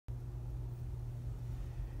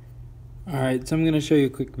Alright, so I'm going to show you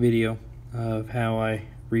a quick video of how I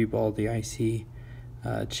reballed the IC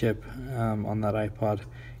chip on that iPod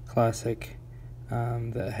Classic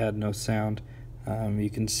that had no sound.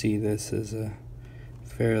 You can see this is a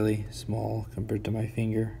fairly small compared to my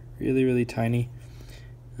finger, really tiny.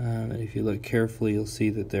 And if you look carefully, you'll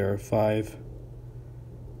see that there are 5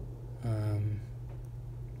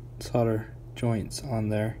 solder joints on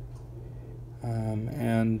there,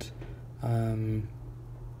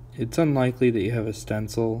 it's unlikely that you have a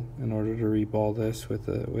stencil in order to reball this with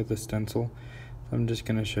a stencil. So I'm just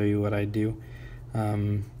going to show you what I do.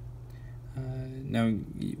 Now,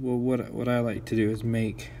 what I like to do is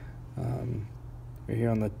make right here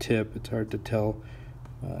on the tip. It's hard to tell.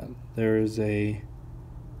 There is a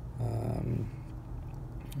let me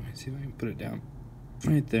see if I can put it down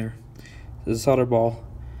right there. There's a solder ball,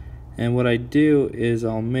 and what I do is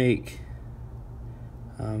I'll make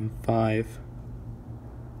 5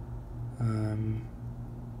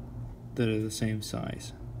 that are the same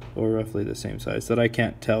size, or roughly the same size, that I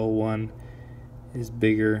can't tell one is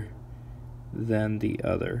bigger than the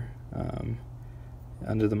other.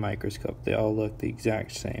 Under the microscope they all look the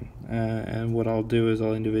exact same, and what I'll do is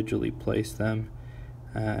I'll individually place them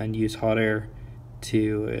and use hot air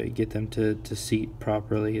to get them to seat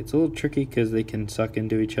properly. It's a little tricky because they can suck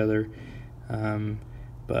into each other,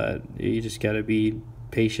 but you just got to be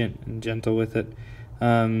patient and gentle with it.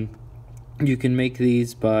 You can make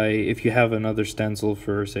these by, if you have another stencil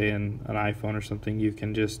for, say, an iPhone or something, you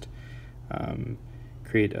can just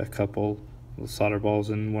create a couple solder balls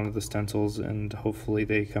in one of the stencils, and hopefully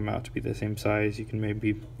they come out to be the same size. You can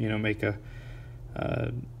maybe, make a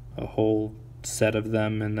whole set of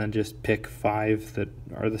them and then just pick 5 that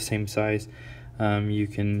are the same size. You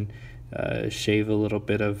can shave a little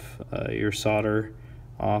bit of your solder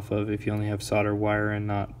off of, if you only have solder wire and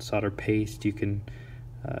not solder paste. You can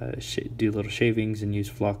do little shavings and use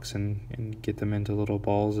flux and get them into little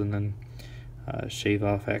balls, and then shave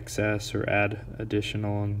off excess or add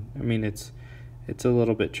additional. And I mean, it's a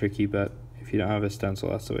little bit tricky, but if you don't have a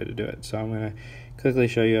stencil, that's the way to do it. So I'm going to quickly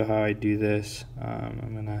show you how I do this.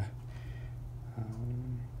 I'm going to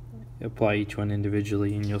apply each one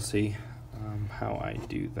individually, and you'll see how I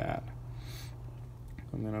do that.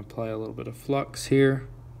 I'm going to apply a little bit of flux here.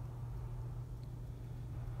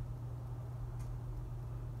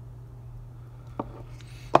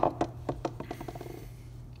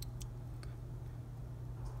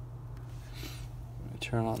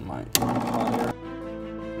 Turn on my hot air.